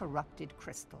mountain of corrupted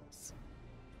crystals.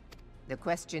 The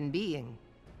question being,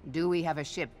 do we have a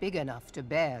ship big enough to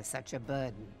bear such a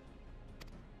burden?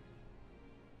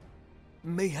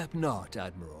 Mayhap not,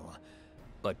 Admiral,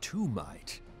 but two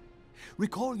might.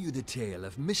 Recall you the tale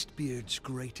of Mistbeard's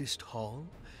greatest haul?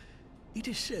 It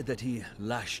is said that he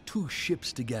lashed 2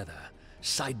 ships together,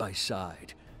 side by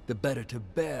side, the better to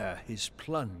bear his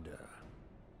plunder.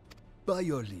 By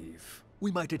your leave,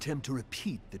 we might attempt to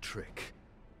repeat the trick.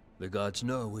 The gods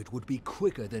know it would be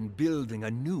quicker than building a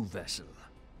new vessel.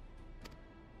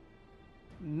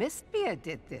 Mistbeard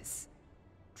did this.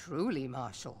 Truly,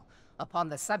 Marshal, upon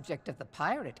the subject of the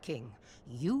Pirate King,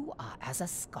 you are as a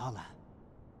scholar.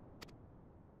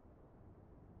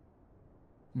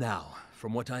 Now,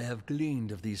 from what I have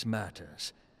gleaned of these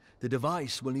matters, the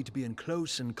device will need to be in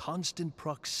close and constant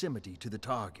proximity to the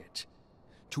target.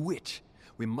 To wit,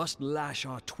 we must lash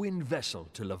our twin vessel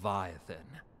to Leviathan.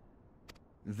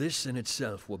 This in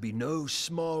itself will be no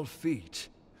small feat.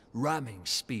 Ramming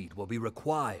speed will be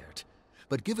required,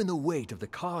 but given the weight of the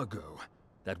cargo,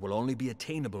 that will only be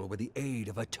attainable with the aid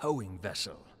of a towing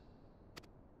vessel.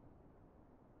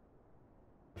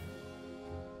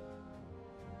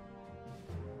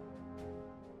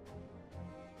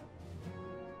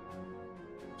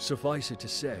 Suffice it to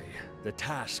say, the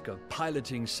task of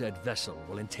piloting said vessel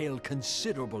will entail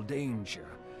considerable danger,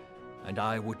 and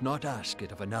I would not ask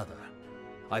it of another.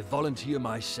 I volunteer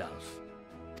myself.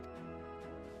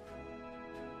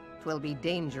 'Twill be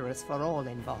dangerous for all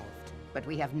involved, but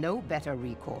we have no better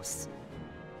recourse.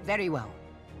 Very well.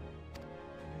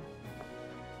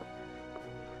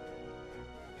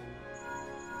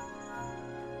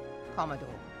 Commodore,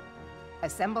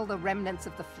 assemble the remnants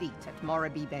of the fleet at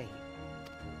Morabee Bay.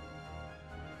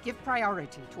 Give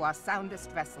priority to our soundest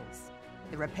vessels.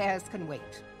 The repairs can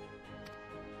wait.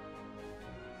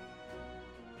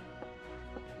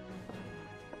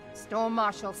 Storm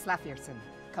Marshal Slafierson,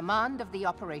 command of the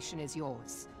operation is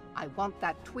yours. I want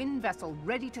that twin vessel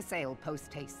ready to sail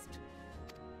post-haste.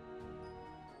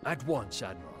 At once,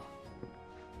 Admiral.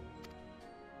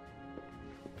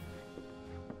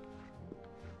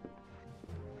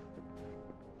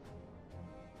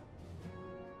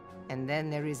 And then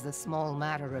there is the small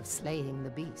matter of slaying the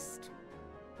beast.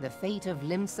 The fate of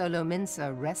Limsa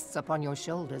Lominsa rests upon your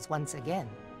shoulders once again.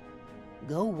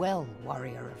 Go well,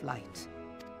 Warrior of Light.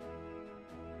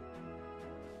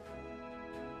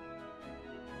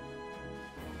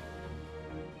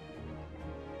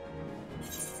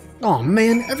 Oh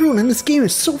man, everyone in this game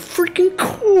is so freaking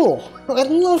cool! I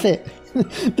love it!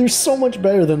 They're so much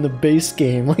better than the base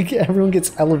game. Like, everyone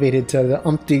gets elevated to the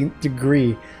umpteenth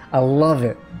degree. I love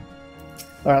it.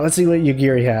 Alright, let's see what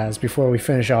Yagiri has before we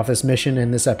finish off this mission in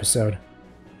this episode.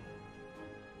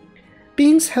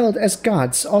 Beings held as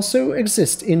gods also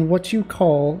exist in what you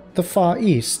call the Far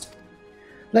East.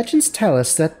 Legends tell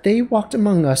us that they walked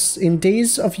among us in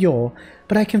days of yore,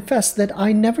 but I confess that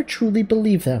I never truly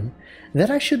believe them.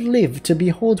 That I should live to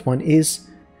behold one is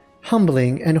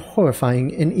humbling and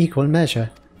horrifying in equal measure.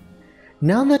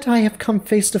 Now that I have come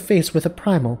face to face with a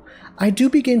primal, I do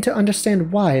begin to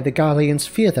understand why the Garleans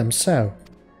fear them so.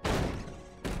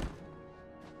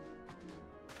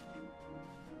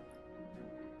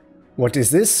 What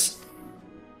is this?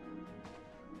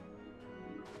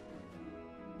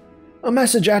 A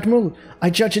message, Admiral. I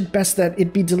judge it best that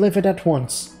it be delivered at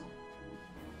once.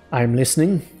 I am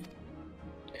listening.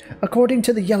 According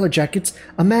to the Yellow Jackets,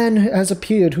 a man has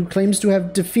appeared who claims to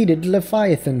have defeated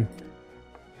Leviathan.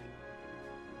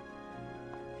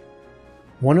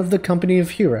 One of the company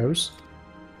of heroes?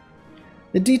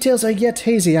 The details are yet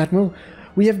hazy, Admiral.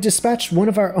 We have dispatched one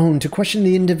of our own to question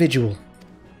the individual.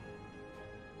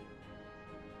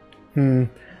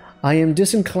 I am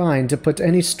disinclined to put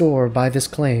any store by this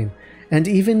claim, and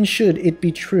even should it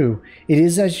be true, it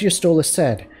is as Yestola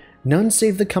said. None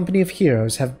save the company of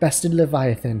heroes have bested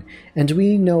Leviathan, and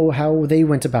we know how they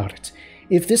went about it.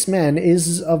 If this man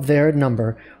is of their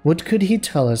number, what could he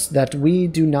tell us that we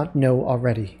do not know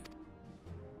already?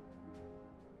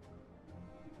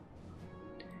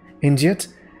 And yet,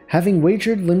 having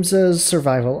wagered Limsa's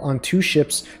survival on 2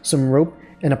 ships, some rope,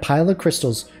 and a pile of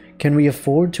crystals, can we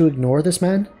afford to ignore this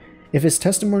man? If his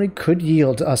testimony could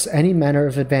yield us any manner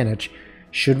of advantage,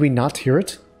 should we not hear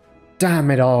it?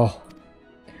 Damn it all!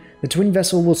 The twin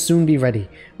vessel will soon be ready.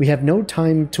 We have no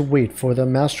time to wait for the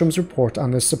Maelstrom's report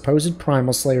on the supposed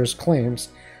primal slayer's claims.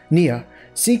 Nia,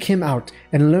 seek him out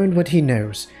and learn what he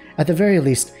knows. At the very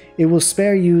least, it will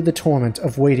spare you the torment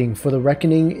of waiting for the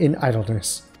reckoning in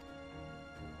idleness.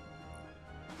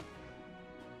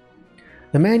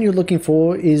 The man you're looking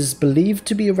for is believed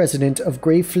to be a resident of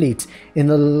Grey Fleet in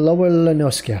the Lower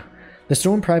Lanoskia. The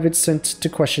storm private sent to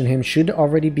question him should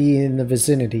already be in the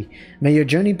vicinity. May your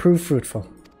journey prove fruitful.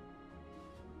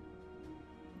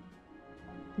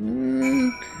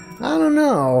 I don't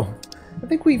know. I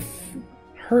think we've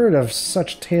heard of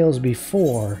such tales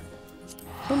before.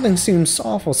 Something seems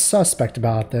awful suspect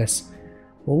about this.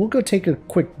 Well, we'll go take a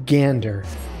quick gander.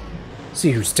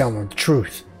 See who's telling the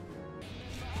truth.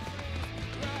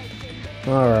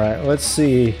 Alright, let's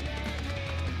see.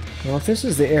 Well, if this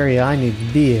is the area I need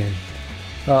to be in...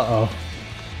 Uh-oh.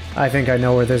 I think I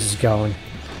know where this is going.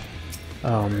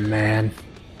 Oh, man.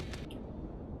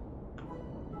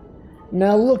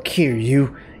 Now look here,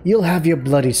 you. You'll have your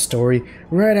bloody story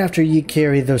right after you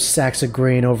carry those sacks of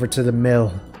grain over to the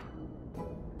mill.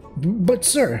 But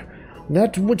sir,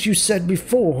 that's what you said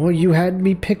before. You had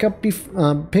me pick up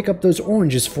those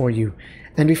oranges for you,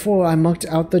 and before I mucked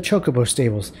out the chocobo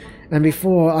stables, and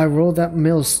before I rolled that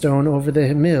millstone over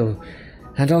the mill,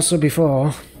 and also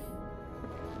before...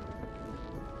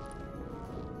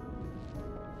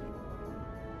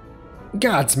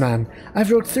 Gods, man,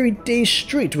 I've worked 3 days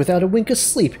straight without a wink of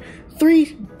sleep.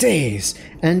 3 days!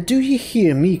 And do you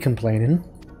hear me complaining?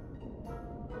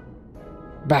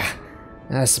 Bah,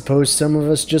 I suppose some of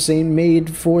us just ain't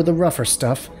made for the rougher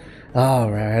stuff.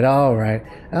 Alright,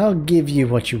 I'll give you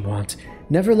what you want.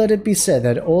 Never let it be said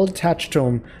that old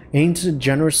Tachtom ain't a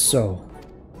generous soul.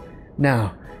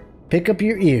 Now, pick up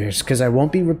your ears, 'cause I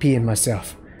won't be repeating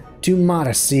myself. Too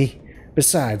modest, see?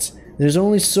 Besides, there's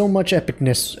only so much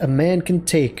epicness a man can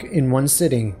take in one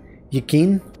sitting. You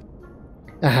keen?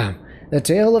 Ahem. The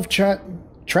tale of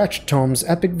Trachtom's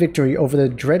epic victory over the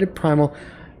dreaded primal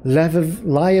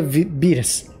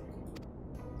Liavitas.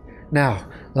 Now,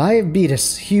 Liavitas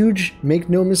is huge, make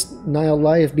no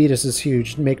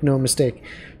mistake.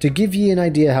 To give ye an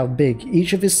idea how big,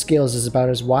 each of his scales is about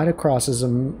as wide across as a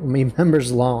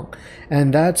member's long,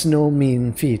 and that's no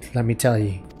mean feat, let me tell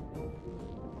ye.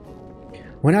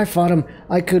 When I fought him,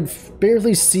 I could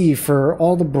barely see for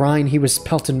all the brine he was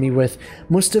pelting me with.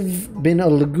 Must have been a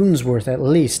lagoon's worth at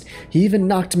least. He even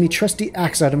knocked me trusty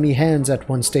axe out of me hands at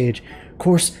one stage.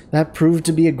 Course, that proved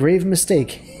to be a grave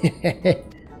mistake.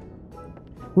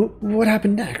 What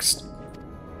happened next?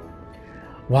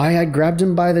 Why, I grabbed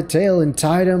him by the tail and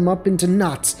tied him up into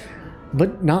knots.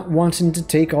 But not wanting to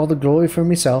take all the glory for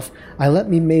myself, I let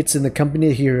me mates in the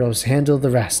company of heroes handle the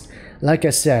rest. Like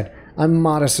I said, I'm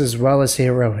modest as well as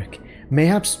heroic.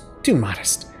 Mayhaps too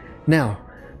modest. Now,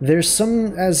 there's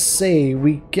some as say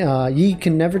ye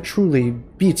can never truly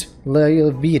beat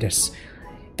Liavitas.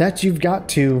 That you've got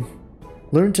to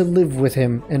learn to live with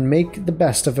him and make the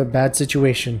best of a bad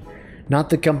situation. Not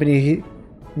the company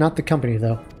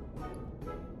though.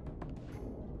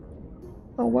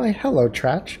 Oh, why, hello,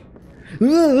 Trach.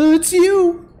 It's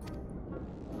you!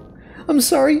 I'm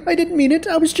sorry, I didn't mean it.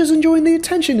 I was just enjoying the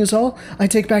attention is all. I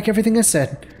take back everything I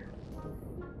said.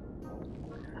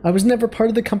 I was never part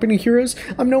of the company heroes.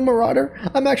 I'm no marauder.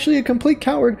 I'm actually a complete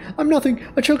coward. I'm nothing.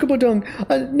 A chocobo dung.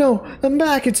 No, I'm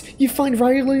back. It's you find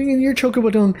riling in your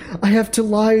chocobo dung. I have to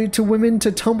lie to women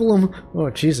to tumble them. Oh,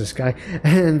 Jesus, guy.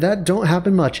 And that don't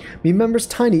happen much. Me member's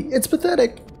tiny. It's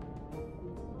pathetic.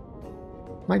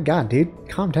 My God, dude.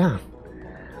 Calm down.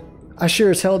 I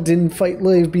sure as hell didn't fight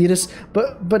Liavitas,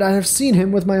 but I have seen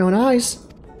him with my own eyes.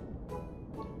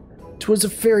 'Twas a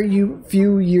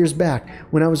few years back,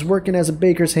 when I was working as a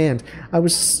baker's hand. I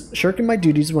was shirking my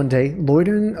duties one day,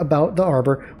 loitering about the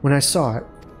arbor, when I saw it.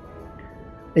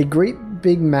 A great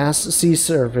big mass sea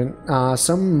serpent,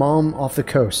 some mom off the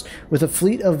coast, with a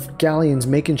fleet of galleons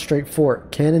making straight for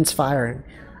it, cannons firing.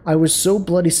 I was so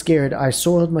bloody scared I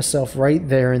soiled myself right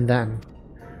there and then.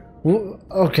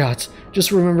 Oh God,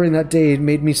 just remembering that day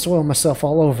made me soil myself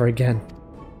all over again.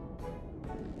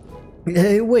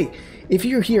 Hey, wait, if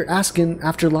you're here asking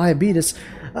after Liavitas,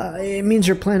 it means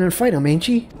you're planning to fight him, ain't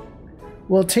ye?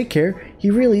 Well, take care.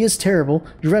 He really is terrible,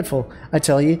 dreadful. I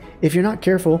tell ye, if you're not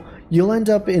careful, you'll end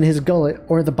up in his gullet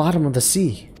or at the bottom of the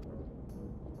sea.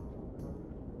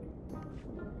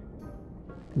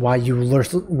 Why, you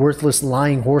worthless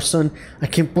lying horse son, I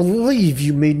can't believe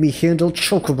you made me handle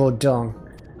chocobo dung.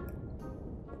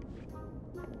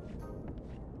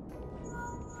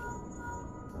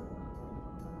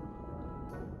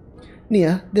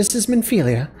 Nia, this is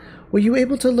Minphilia. Were you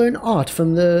able to learn aught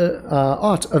from the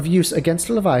aught of use against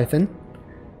Leviathan?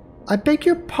 I beg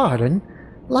your pardon?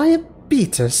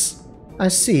 Liavitas? I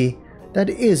see. That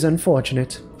is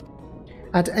unfortunate.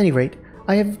 At any rate,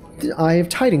 I have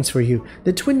tidings for you.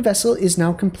 The twin vessel is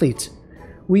now complete.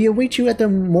 We await you at the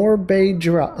Moor Bay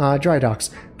dry docks.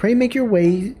 Pray make your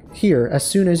way here as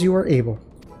soon as you are able.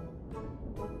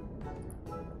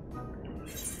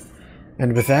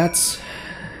 And with that,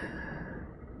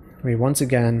 we once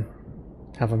again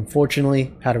have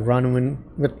unfortunately had a run-in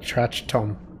with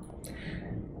Trachtom.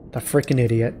 The frickin'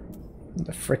 idiot.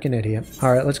 The frickin' idiot.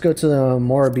 Alright, let's go to the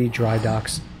Moorby dry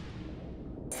docks.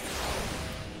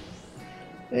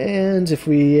 And if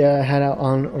we head out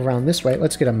on around this way,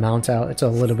 let's get a mount out. It's a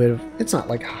little bit of... It's not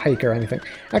like a hike or anything.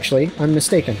 Actually, I'm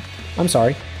mistaken. I'm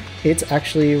sorry. It's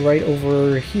actually right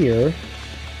over here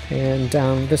and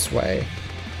down this way.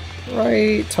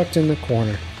 Right tucked in the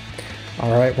corner.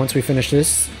 Alright, once we finish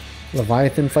this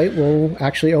Leviathan fight, we'll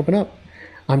actually open up.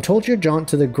 I'm told your jaunt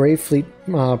to the Grey Fleet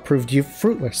proved you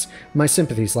fruitless. My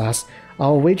sympathies, lass.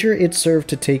 I'll wager it served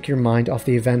to take your mind off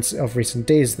the events of recent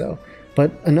days, though.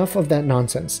 But enough of that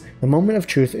nonsense. The moment of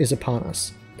truth is upon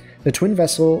us. The twin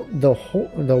vessel, the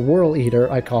Whorl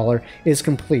Eater, I call her, is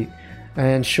complete,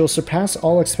 and she'll surpass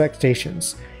all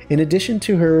expectations. In addition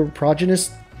to her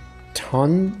progenitor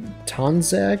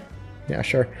Tonzag, yeah,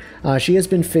 sure, she has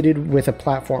been fitted with a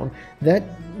platform that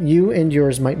you and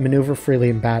yours might maneuver freely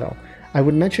in battle. I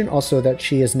would mention also that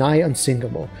she is nigh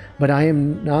unsinkable, but I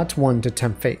am not one to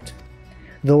tempt fate.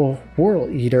 The Whorl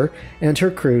Eater and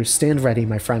her crew stand ready,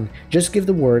 my friend. Just give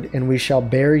the word, and we shall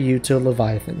bear you to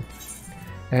Leviathan.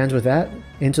 And with that,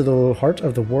 Into the Heart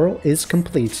of the Whorl is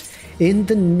complete. In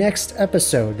the next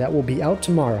episode that will be out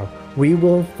tomorrow, we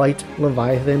will fight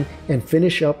Leviathan and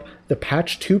finish up the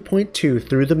patch 2.2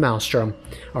 through the Maelstrom.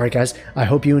 Alright guys, I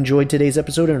hope you enjoyed today's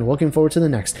episode and are looking forward to the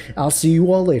next. I'll see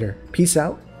you all later. Peace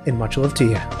out and much love to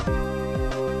you.